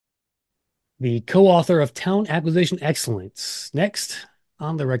the co-author of Talent Acquisition Excellence. Next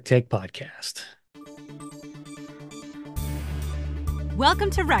on the RecTech podcast.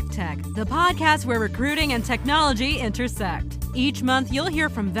 Welcome to RecTech, the podcast where recruiting and technology intersect. Each month, you'll hear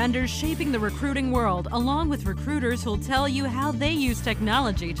from vendors shaping the recruiting world, along with recruiters who'll tell you how they use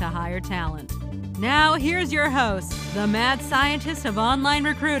technology to hire talent. Now, here's your host, the mad scientist of online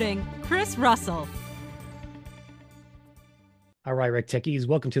recruiting, Chris Russell. All right, RecTechies,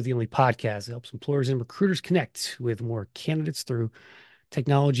 welcome to the only podcast that helps employers and recruiters connect with more candidates through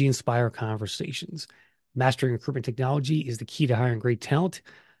technology-inspired conversations. Mastering recruitment technology is the key to hiring great talent.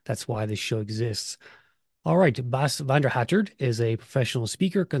 That's why this show exists. All right, Bas van der Haterd is a professional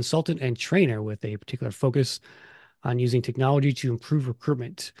speaker, consultant, and trainer with a particular focus on using technology to improve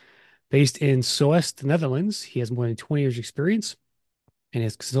recruitment. Based in Soest, the Netherlands, he has more than 20 years experience, and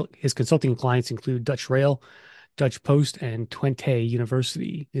his consulting clients include Dutch Rail, Dutch Post and Twente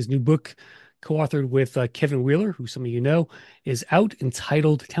University. His new book, co-authored with Kevin Wheeler, who some of you know, is out,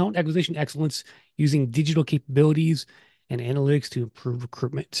 entitled Talent Acquisition Excellence Using Digital Capabilities and Analytics to Improve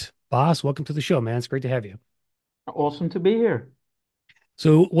Recruitment. Bas, welcome to the show, man. It's great to have you. Awesome to be here.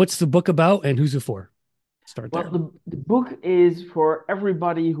 So what's the book about and who's it for? Start there. Well, the book is for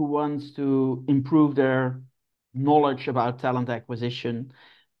everybody who wants to improve their knowledge about talent acquisition.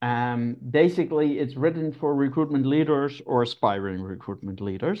 Basically, it's written for recruitment leaders or aspiring recruitment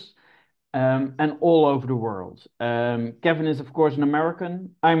leaders, and all over the world. Kevin is, of course, an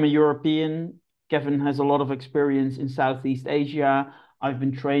American. I'm a European. Kevin has a lot of experience in Southeast Asia. I've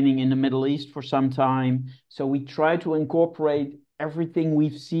been training in the Middle East for some time. So we try to incorporate everything we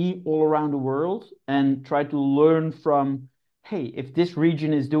see all around the world and try to learn from, hey, if this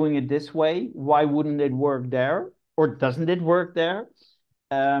region is doing it this way, why wouldn't it work there? Or doesn't it work there?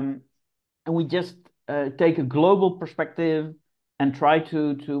 And we just take a global perspective and try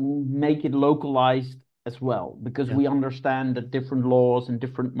to make it localized as well, because we understand that different laws and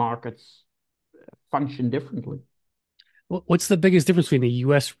different markets function differently. Well, what's the biggest difference between the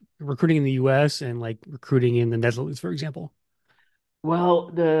U.S. recruiting in the U.S. and like recruiting in the Netherlands, for example?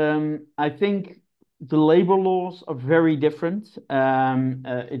 Well, I think the labor laws are very different.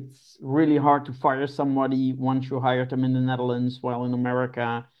 It's really hard to fire somebody once you hired them in the Netherlands, while in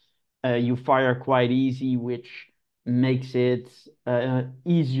America, you fire quite easy, which makes it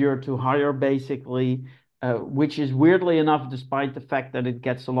easier to hire, basically, which is weirdly enough, despite the fact that it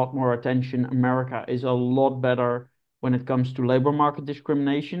gets a lot more attention, America is a lot better when it comes to labor market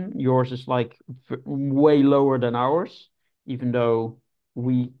discrimination. Yours is like way lower than ours, even though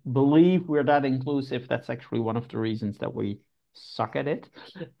we believe we're that inclusive. That's actually one of the reasons that we suck at it.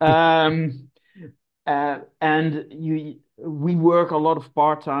 We work a lot of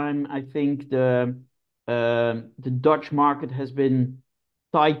part-time. I think the Dutch market has been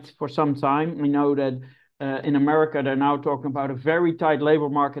tight for some time. I know that in America, they're now talking about a very tight labor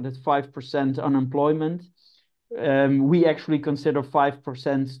market at 5% unemployment. We actually consider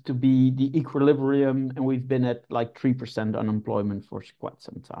 5% to be the equilibrium, and we've been at like 3% unemployment for quite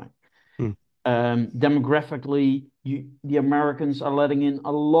some time. Demographically, the Americans are letting in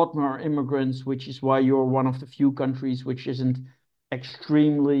a lot more immigrants, which is why you're one of the few countries which isn't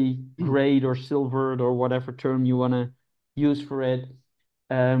extremely grayed or silvered or whatever term you want to use for it.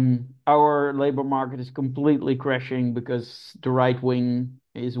 Our labor market is completely crashing because the right wing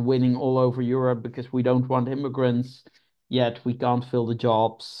is winning all over Europe because we don't want immigrants, yet we can't fill the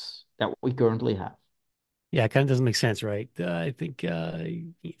jobs that we currently have. Yeah, it kind of doesn't make sense, right? I think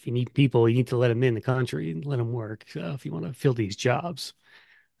if you need people, you need to let them in the country and let them work if you want to fill these jobs.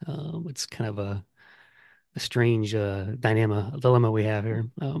 It's kind of a strange dilemma we have here.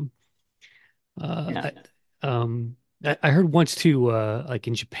 I heard once too, like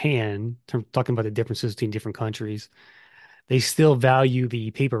in Japan, talking about the differences between different countries, they still value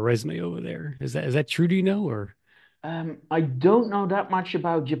the paper resume over there. Is that true? Do you know, or? I don't know that much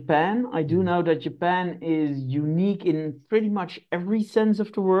about Japan. I do know that Japan is unique in pretty much every sense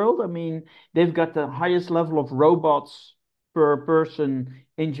of the world. I mean, they've got the highest level of robots per person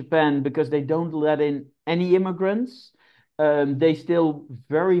in Japan because they don't let in any immigrants. They still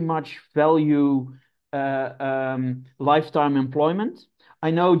very much value lifetime employment.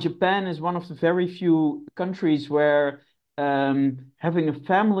 I know Japan is one of the very few countries where having a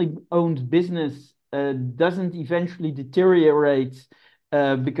family-owned business doesn't eventually deteriorate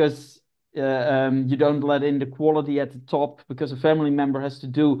because you don't let in the quality at the top because a family member has to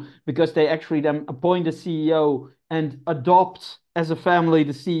do, because they actually then appoint a CEO and adopt as a family,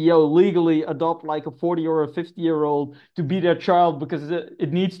 the CEO legally adopt like a 40 or a 50-year-old to be their child because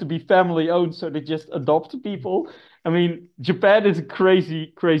it needs to be family owned. So they just adopt people. I mean, Japan is a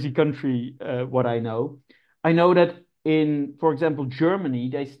crazy, crazy country, what I know that in, for example, Germany,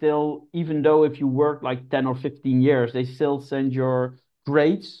 they still, even though if you work like 10 or 15 years, they still send your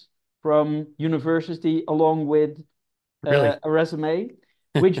grades from university along with Really? a resume,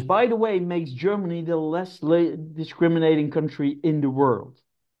 which, by the way, makes Germany the less discriminating country in the world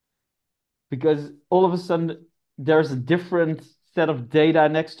because all of a sudden there's a different set of data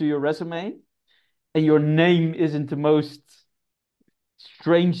next to your resume, and your name isn't the most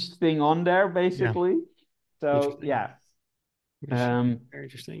strange thing on there, Yeah. basically. So Interesting. yeah, Interesting. um, Very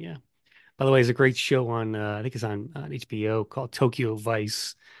interesting. Yeah. By the way, there's a great show on, I think it's on HBO called Tokyo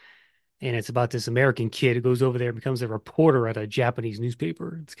Vice. And it's about this American kid who goes over there and becomes a reporter at a Japanese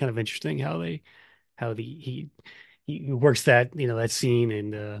newspaper. It's kind of interesting how he works that, that scene.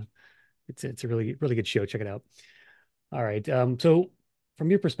 And it's a really, really good show. Check it out. All right. So from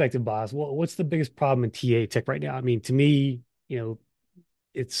your perspective, boss, what's the biggest problem in TA tech right now? I mean, to me,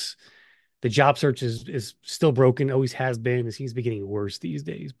 it's the job search is still broken, always has been. It seems to be getting worse these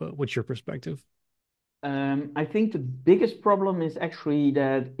days. But what's your perspective? I think the biggest problem is actually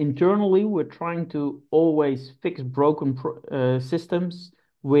that internally we're trying to always fix broken systems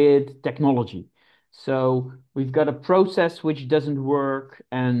with technology. So we've got a process which doesn't work,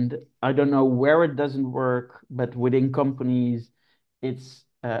 and I don't know where it doesn't work, but within companies, it's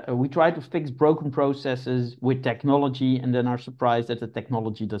we try to fix broken processes with technology, and then are surprised that the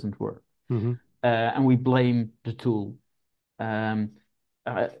technology doesn't work, Hmm. and we blame the tool. Um,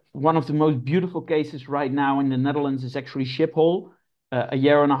 One of the most beautiful cases right now in the Netherlands is actually Schiphol. A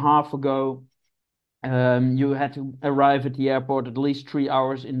year and a half ago, you had to arrive at the airport at least 3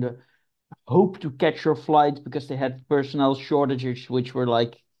 hours in the hope to catch your flight because they had personnel shortages, which were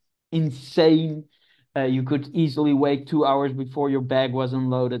like insane. You could easily wait 2 hours before your bag was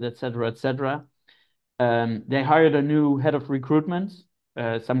unloaded, etc., etc. They hired a new head of recruitment,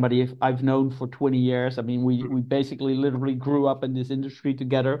 somebody I've known for 20 years. I mean, we basically literally grew up in this industry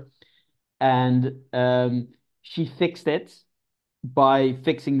together, and she fixed it by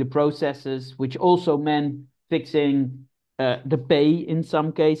fixing the processes, which also meant fixing the pay in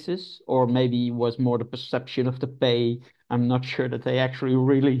some cases, or maybe was more the perception of the pay. I'm not sure that they actually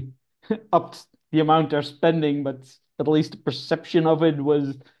really upped the amount they're spending, but at least the perception of it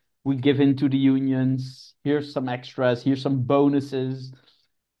was we give in to the unions. Here's some extras, here's some bonuses,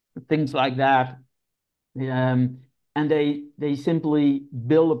 things like that. Um, and they simply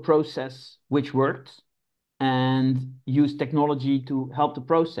build a process which worked and use technology to help the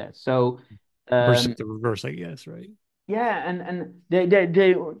process. So Versus um, the reverse, I guess, right? yeah, and they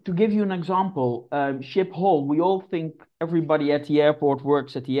to give you an example, Schiphol, we all think everybody at the airport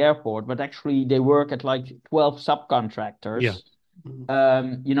works at the airport, but actually they work at like 12 Yeah. subcontractors.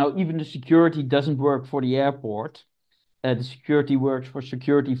 Mhm. Even the security doesn't work for the airport. The security works for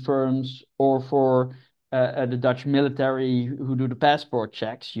security firms or for the Dutch military who do the passport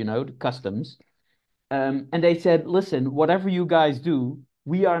checks, the customs. And they said, listen, whatever you guys do,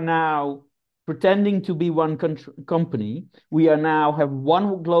 we are now pretending to be one company. We are now have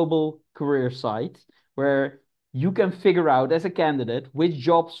one global career site where you can figure out as a candidate which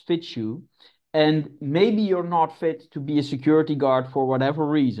jobs fit you. And maybe you're not fit to be a security guard for whatever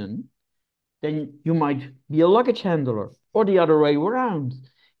reason, then you might be a luggage handler or the other way around,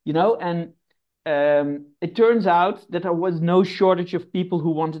 And it turns out that there was no shortage of people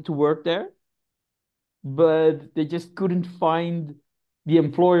who wanted to work there, but they just couldn't find the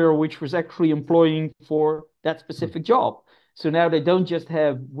employer which was actually employing for that specific job. So now they don't just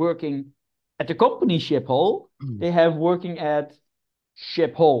have working at the company Schiphol, Mhm. they have working at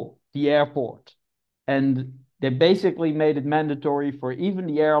Schiphol, the airport. And they basically made it mandatory for even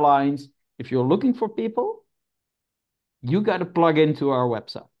the airlines. If you're looking for people, you got to plug into our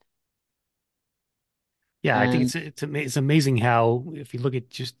website. Yeah, I think And it's amazing how if you look at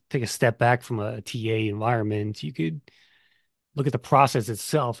just take a step back from a TA environment, you could look at the process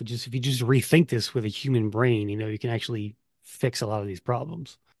itself. And just if you just rethink this with a human brain, you can actually fix a lot of these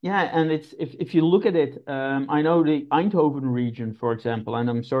problems. yeah, and it's if you look at it, I know the Eindhoven region, for example, and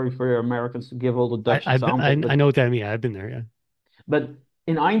I'm sorry for your Americans to give all the I Dutch I've been, examples, I know what that means. I've been there. Yeah. but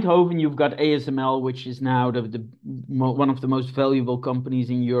in Eindhoven you've got ASML, which is now one of the most valuable companies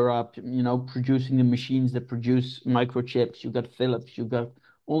in Europe, producing the machines that produce microchips. You've got Philips, you've got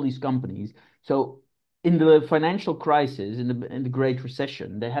all these companies. So in the financial crisis, in the Great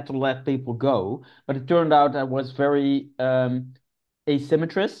Recession, they had to let people go, but it turned out that was very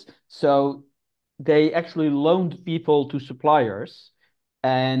asymmetrous. So they actually loaned people to suppliers.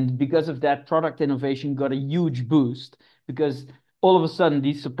 And because of that, product innovation got a huge boost because all of a sudden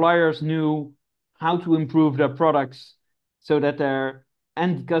these suppliers knew how to improve their products so that their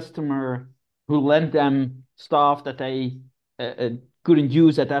end customer who lent them stuff that they couldn't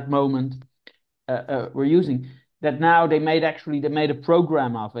use at that moment were using, that now they made a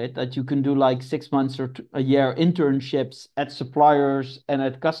program of it that you can do like 6 months or a year internships at suppliers and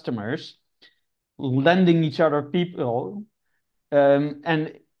at customers, lending each other people,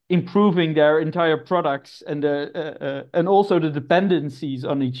 and improving their entire products and also the dependencies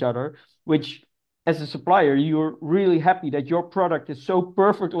on each other, which as a supplier, you're really happy that your product is so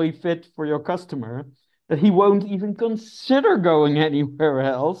perfectly fit for your customer that he won't even consider going anywhere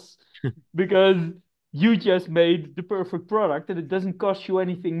else because you just made the perfect product and it doesn't cost you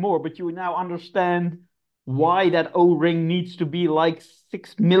anything more, but you now understand why that O-ring needs to be like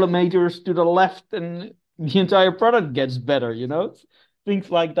 6 millimeters to the left and the entire product gets better, things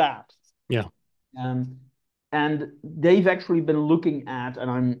like that. Yeah. And they've actually been looking at,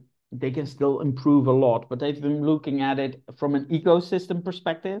 and they can still improve a lot, but they've been looking at it from an ecosystem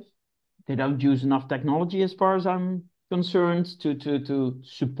perspective. They don't use enough technology as far as I'm concerned to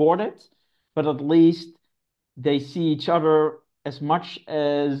support it, but at least they see each other as much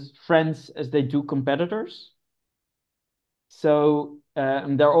as friends as they do competitors. So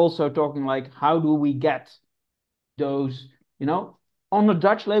and they're also talking like, how do we get those, on the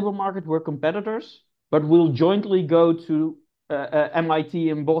Dutch labor market, we're competitors, but we'll jointly go to MIT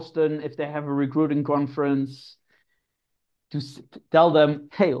in Boston if they have a recruiting conference to tell them,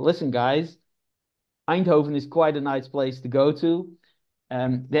 hey, listen, guys, Eindhoven is quite a nice place to go to.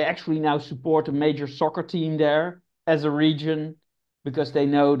 They actually now support a major soccer team there as a region because they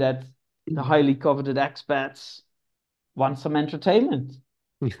know that the highly coveted expats want some entertainment.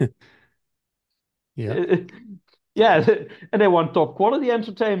 Yeah. Yeah, and they want top quality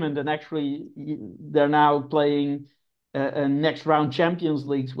entertainment. And actually, they're now playing next round Champions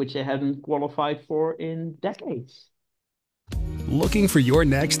Leagues, which they hadn't qualified for in decades. Looking for your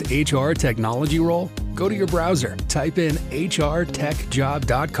next HR technology role? Go to your browser, type in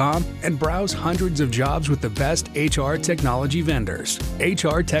hrtechjob.com, and browse hundreds of jobs with the best HR technology vendors.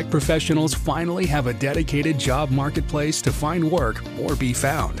 HR tech professionals finally have a dedicated job marketplace to find work or be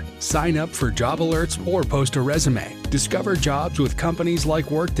found. Sign up for job alerts or post a resume. Discover jobs with companies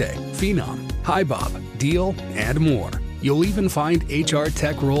like Workday, Phenom, HiBob, Deal, and more. You'll even find HR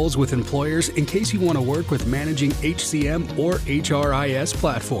tech roles with employers in case you want to work with managing HCM or HRIS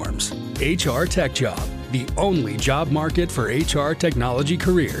platforms. HR Tech Job, the only job market for HR technology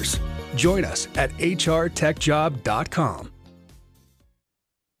careers. Join us at hrtechjob.com.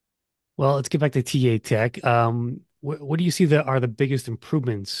 Well, let's get back to TA Tech. What do you see that are the biggest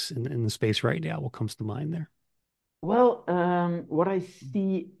improvements in the space right now? What comes to mind there? Well, what I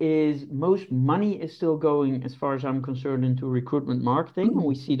see is most money is still going, as far as I'm concerned, into recruitment marketing. And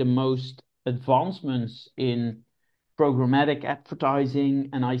we see the most advancements in programmatic advertising.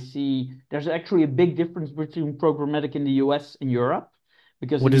 And I see there's actually a big difference between programmatic in the US and Europe.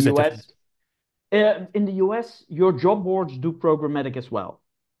 Because What in is the that difference? US, your job boards do programmatic as well.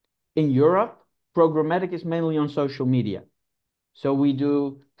 In Europe, programmatic is mainly on social media. So we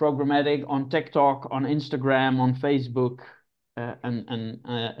do programmatic on TikTok, on Instagram, on Facebook, and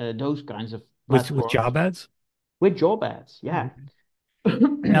those kinds of With platforms job ads? with job ads. Yeah,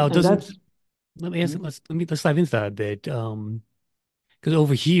 Mhm. Now, and doesn't that's let me ask let's dive into that a bit. Because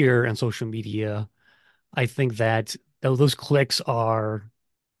over here on social media, I think that those clicks are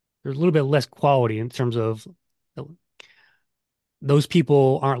there's a little bit less quality in terms of those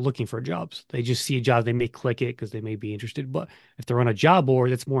people aren't looking for jobs. They just see a job, they may click it because they may be interested. But if they're on a job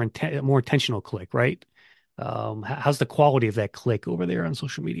board, it's more intentional click, right? How's the quality of that click over there on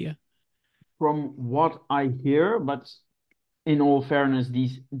social media? from what I hear. But in all fairness,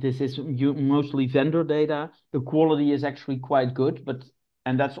 this is mostly vendor data. The quality is actually quite good,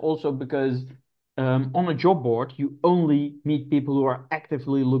 and that's also because on a job board, you only meet people who are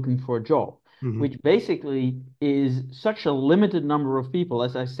actively looking for a job, Hmm. which basically is such a limited number of people.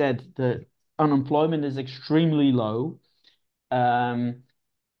 As I said, the unemployment is extremely low. Um,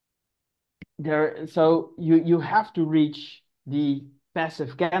 so you have to reach the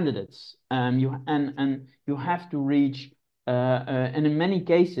passive candidates. You have to reach and in many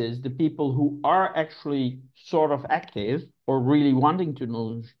cases the people who are actually sort of active or really wanting to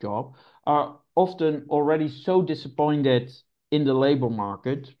lose a job are often already so disappointed in the labor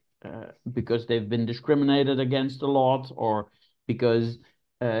market because they've been discriminated against a lot, or because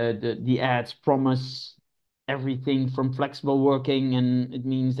the ads promise everything from flexible working, and it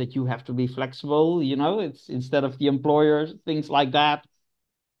means that you have to be flexible, it's instead of the employer, things like that.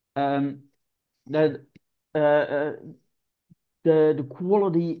 Um, that uh, uh, the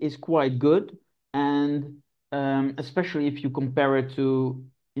quality is quite good, And especially if you compare it to,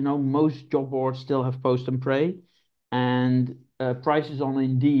 most job boards still have post and pray, and prices on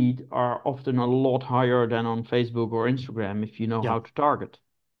Indeed are often a lot higher than on Facebook or Instagram if you know Yeah. how to target.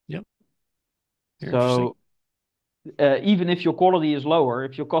 Yep. Very interesting. So even if your quality is lower,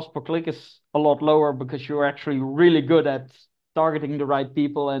 if your cost per click is a lot lower because you're actually really good at targeting the right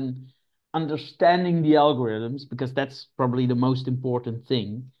people and understanding the algorithms, because that's probably the most important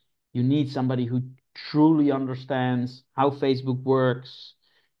thing. You need somebody who truly understands how Facebook works,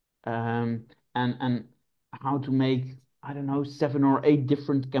 um, and how to make, I don't know, 7 or 8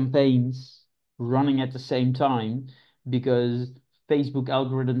 different campaigns running at the same time, because Facebook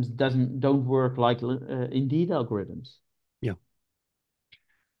algorithms don't work like Indeed algorithms. Yeah.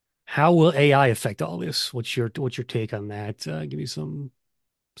 How will AI affect all this? What's your take on that? Give me some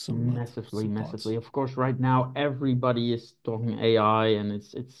Massively, some thoughts. massively. Of course, right now everybody is talking AI, and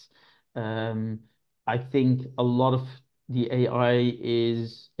it's. Um, I think a lot of the AI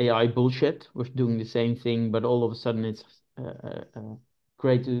is AI bullshit. We're doing the same thing, but all of a sudden it's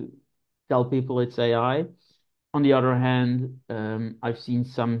great to tell people it's AI. On the other hand, I've seen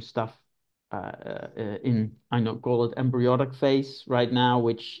some stuff in, I know, call it embryonic phase right now,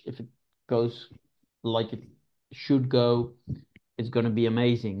 which if it goes like it should go, it's going to be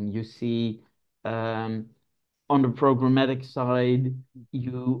amazing. You see, um, on the programmatic side,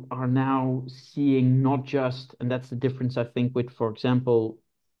 you are now seeing not just, and that's the difference, I think, with, for example,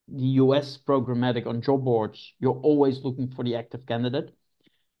 the US programmatic on job boards, you're always looking for the active candidate.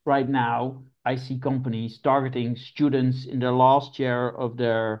 Right now, I see companies targeting students in their last year of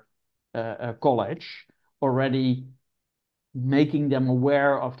their college, already making them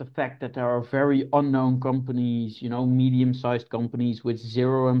aware of the fact that there are very unknown companies, medium-sized companies with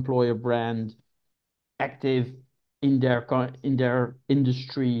zero employer brand active in their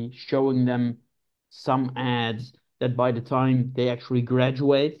industry, showing them some ads that by the time they actually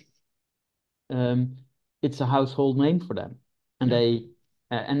graduate, um, it's a household name for them. And Yeah.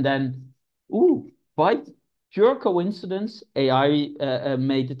 and then, ooh, by pure coincidence, AI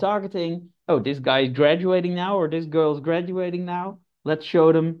made the targeting. Oh, this guy is graduating now, or this girl is graduating now. Let's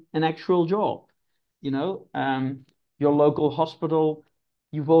show them an actual job. You know, your local hospital,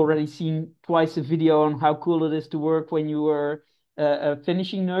 you've already seen twice a video on how cool it is to work when you were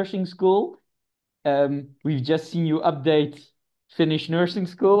finishing nursing school. We've just seen you update finish nursing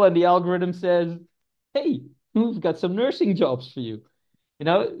school, and the algorithm says, "Hey, we've got some nursing jobs for you."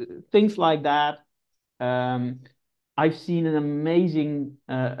 Things like that. Um, I've seen an amazing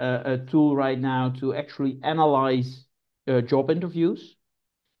tool right now to actually analyze job interviews,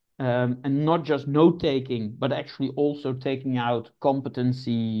 and not just note taking, but actually also taking out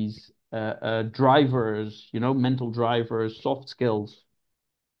competencies, drivers, mental drivers, soft skills,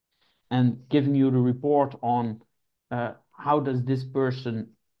 and giving you the report on how does this person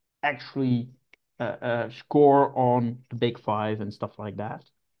actually score on the big five and stuff like that.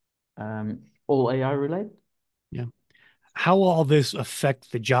 All AI related. Yeah. How will all this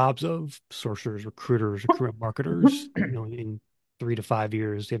affect the jobs of sourcers, recruiters, recruitment marketers, in 3 to 5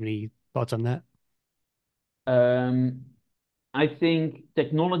 years? Do you have any thoughts on that? um, I think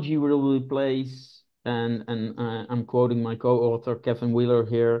technology will replace, and I'm quoting my co-author Kevin Wheeler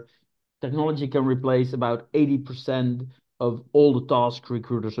here. Technology can replace about 80% of all the tasks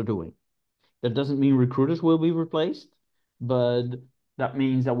recruiters are doing. That doesn't mean recruiters will be replaced, but that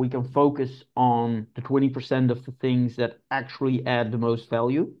means that we can focus on the 20% of the things that actually add the most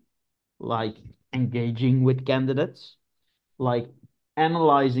value, like engaging with candidates, like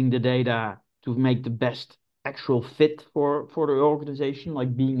analyzing the data to make the best actual fit for the organization,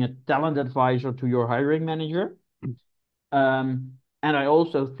 like being a talent advisor to your hiring manager. And I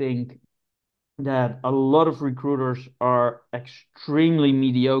also think that a lot of recruiters are extremely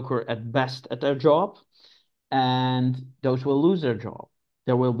mediocre at best at their job, and those will lose their job.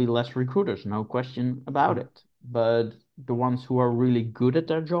 There will be less recruiters, no question about Mm. it. But the ones who are really good at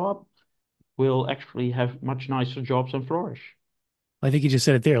their job will actually have much nicer jobs and flourish. I think you just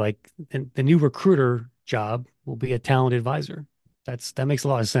said it there. Like the new recruiter job will be a talent advisor. That makes a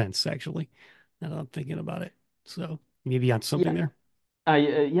lot of sense, actually, now that I'm thinking about it. So maybe on something Yeah,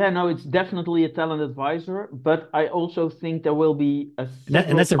 there. yeah, no, it's definitely a talent advisor, but I also think there will be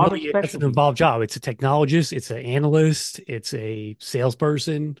And several other that's an specialties. involved job. It's a technologist, it's an analyst, it's a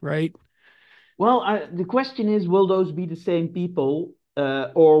salesperson, right? Well, the question is, will those be the same people,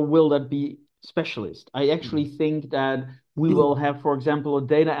 or will that be specialists? I actually think that we will have, for example, a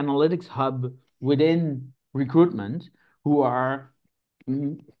data analytics hub within recruitment who are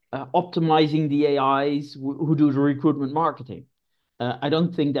optimizing the AIs who do the recruitment marketing. I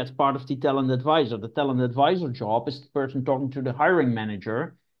don't think that's part of the talent advisor. The talent advisor job is the person talking to the hiring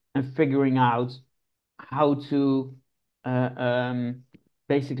manager and figuring out how to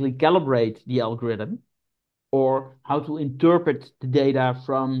basically calibrate the algorithm, or how to interpret the data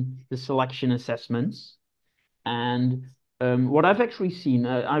from the selection assessments. And what I've actually seen,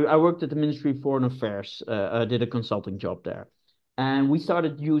 I worked at the Ministry of Foreign Affairs, I did a consulting job there. And we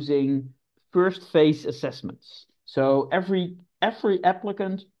started using first phase assessments. So every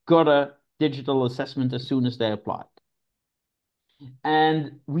applicant got a digital assessment as soon as they applied.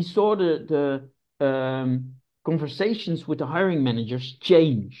 And we saw the conversations with the hiring managers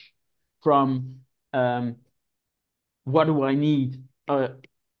change from what do I need?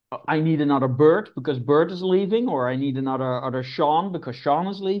 I need another Bert because Bert is leaving, or I need another Sean because Sean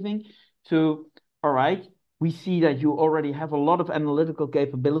is leaving, to, all right, we see that you already have a lot of analytical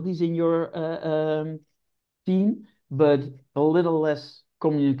capabilities in your team, but a little less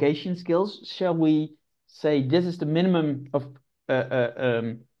communication skills. Shall we say this is the minimum of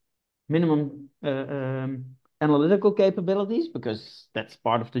analytical capabilities, because that's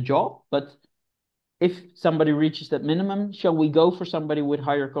part of the job, but if somebody reaches that minimum, shall we go for somebody with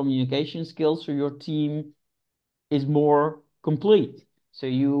higher communication skills so your team is more complete, so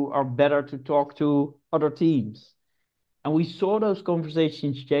you are better to talk to other teams? And we saw those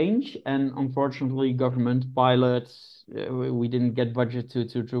conversations change, and unfortunately, government pilots, we didn't get budget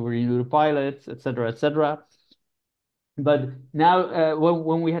to renew the pilots, etc., etc. But now,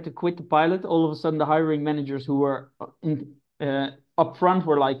 when we had to quit the pilot, all of a sudden the hiring managers who were up front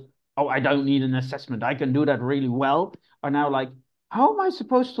were like, oh, I don't need an assessment, I can do that really well, are now like, how am I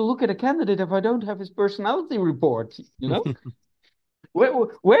supposed to look at a candidate if I don't have his personality report? You know,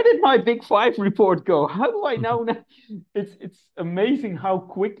 where did my Big Five report go? How do I know now? It's amazing how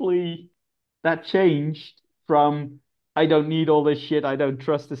quickly that changed from I don't need all this shit, I don't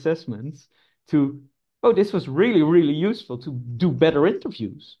trust assessments, to oh, this was really, really useful to do better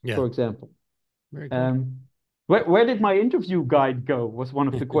interviews, for example. Very cool. Where did my interview guide go was one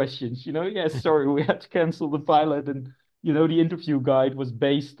of the questions. Yes, sorry, we had to cancel the pilot, and the interview guide was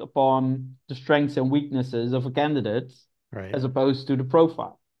based upon the strengths and weaknesses of a candidate, right, as opposed to the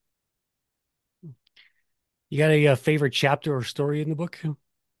profile. You got a favorite chapter or story in the book?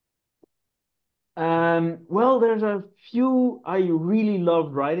 Well, there's a few I really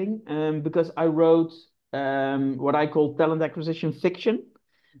loved writing, because I wrote what I call talent acquisition fiction.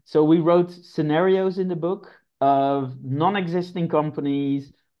 So we wrote scenarios in the book of non-existing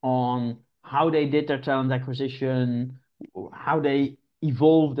companies on how they did their talent acquisition, how they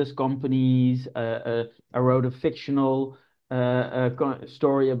evolved as companies. I wrote a fictional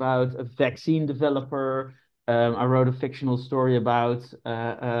story about a vaccine developer. I wrote a fictional story about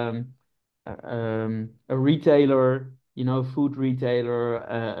a retailer, food retailer,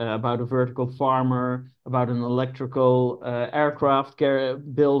 about a vertical farmer, about an electrical aircraft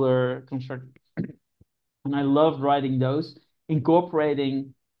builder, constructor. And I loved writing those,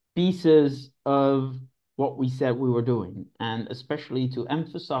 incorporating pieces of what we said we were doing, and especially to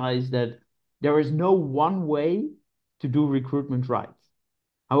emphasize that there is no one way to do recruitment right.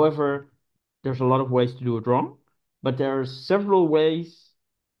 However, there's a lot of ways to do it wrong, but there are several ways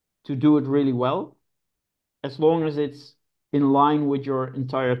to do it really well, as long as it's in line with your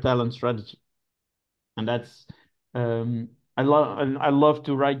entire talent strategy. And that's I love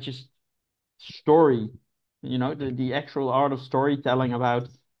to write just story, the actual art of storytelling about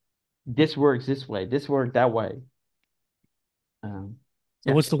this works this way, this worked that way. So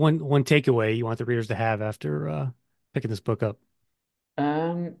what's the one takeaway you want the readers to have after picking this book up?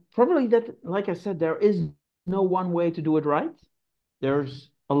 Probably that, like I said, there is no one way to do it right.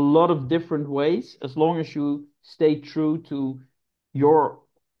 There's a lot of different ways, as long as you stay true to your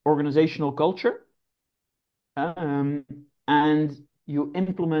organizational culture, and you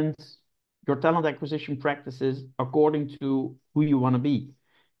implement your talent acquisition practices according to who you want to be.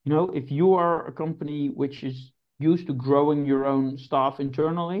 If you are a company which is used to growing your own staff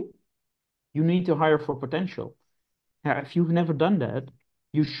internally, you need to hire for potential. Now, if you've never done that,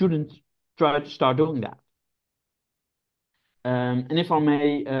 you shouldn't try to start doing that. And if I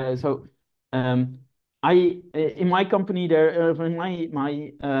may, in my company in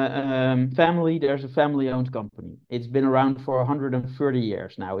my family, there's a family-owned company. It's been around for 130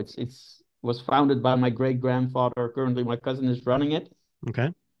 years now. It's was founded by my great-grandfather. Currently, my cousin is running it.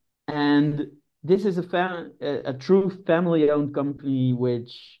 Okay. And this is a true family-owned company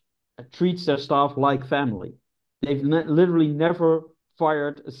which treats their staff like family. They've literally never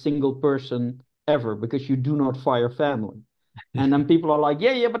fired a single person ever, because you do not fire family. And then people are like,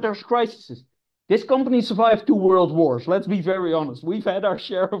 yeah, but there's crises. This company survived 2 world wars. Let's be very honest. We've had our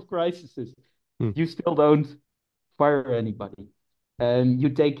share of crises. You still don't fire anybody. You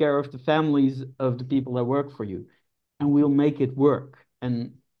take care of the families of the people that work for you, and we'll make it work.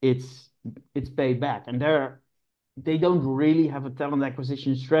 And it's paid back. And they don't really have a talent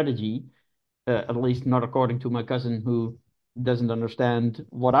acquisition strategy, at least not according to my cousin who doesn't understand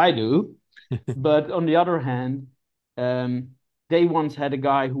what I do. But on the other hand, they once had a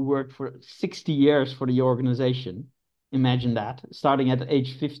guy who worked for 60 years for the organization. Imagine that, starting at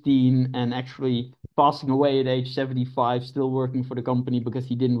age 15 and actually passing away at age 75, still working for the company because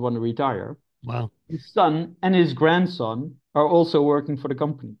he didn't want to retire. Wow. His son and his grandson are also working for the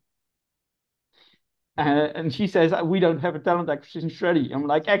company. And she says, we don't have a talent acquisition strategy. I'm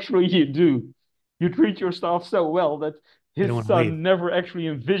like, actually, you do. You treat your staff so well that his son never actually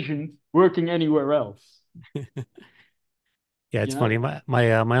envisioned working anywhere else. Yeah, it's funny.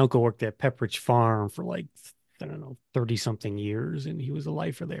 My uncle worked at Pepperidge Farm for like, I don't know, 30 something years, and he was a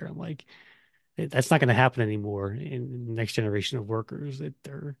lifer there. I'm like, that's not going to happen anymore in the next generation of workers. That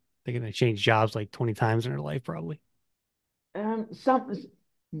they're going to change jobs like 20 times in their life, probably.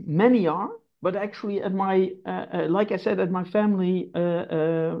 Many are, but actually at my, like I said, at my family,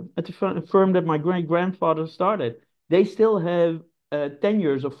 at the firm that my great grandfather started, they still have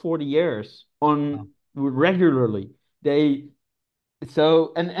tenures of 40 years on regularly.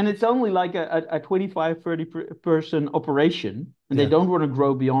 So it's only like a 25, 30 person operation, and they don't want to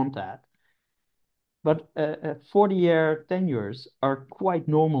grow beyond that. But 40-year tenures are quite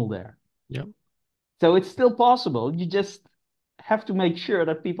normal there. Yep. So it's still possible. You just have to make sure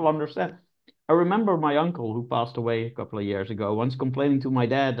that people understand. I remember my uncle, who passed away a couple of years ago, once complaining to my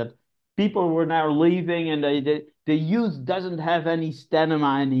dad that people were now leaving and the youth doesn't have any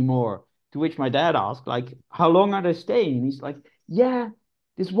stamina anymore. To which my dad asked, like, how long are they staying? And he's like, yeah,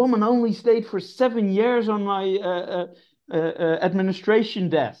 this woman only stayed for 7 years on my administration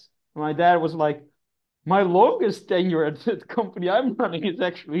desk. And my dad was like, my longest tenure at the company I'm running is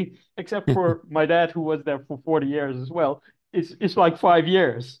actually, except for my dad, who was there for 40 years as well, it's like 5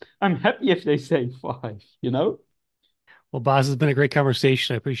 years. I'm happy if they say 5, you know? Well, Boz, it's been a great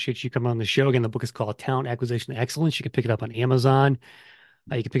conversation. I appreciate you coming on the show. Again, the book is called Talent Acquisition Excellence. You can pick it up on Amazon.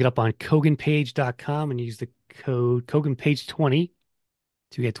 You can pick it up on koganpage.com and use the code KOGANPAGE20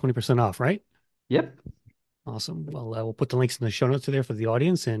 to get 20% off, right? Yep. Awesome. Well, we'll put the links in the show notes there for the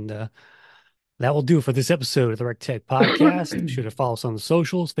audience. And that will do it for this episode of the RecTech Podcast. Be sure to follow us on the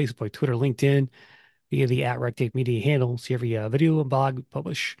socials, Facebook, Twitter, LinkedIn, via the @RecTech Media handle. See every video and blog we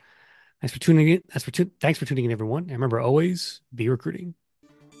publish. Thanks for tuning in. Thanks for tuning in, everyone. And remember, always be recruiting.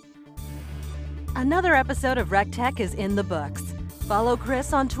 Another episode of RecTech is in the books. Follow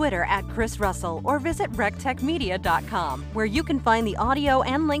Chris on Twitter @ChrisRussell or visit rectechmedia.com, where you can find the audio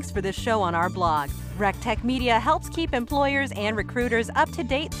and links for this show on our blog. RecTech Media helps keep employers and recruiters up to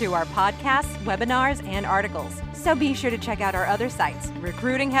date through our podcasts, webinars, and articles. So be sure to check out our other sites,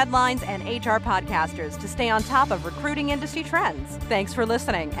 Recruiting Headlines and HR Podcasters, to stay on top of recruiting industry trends. Thanks for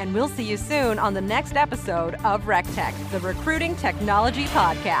listening, and we'll see you soon on the next episode of RecTech, the Recruiting Technology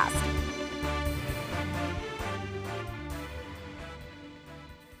Podcast.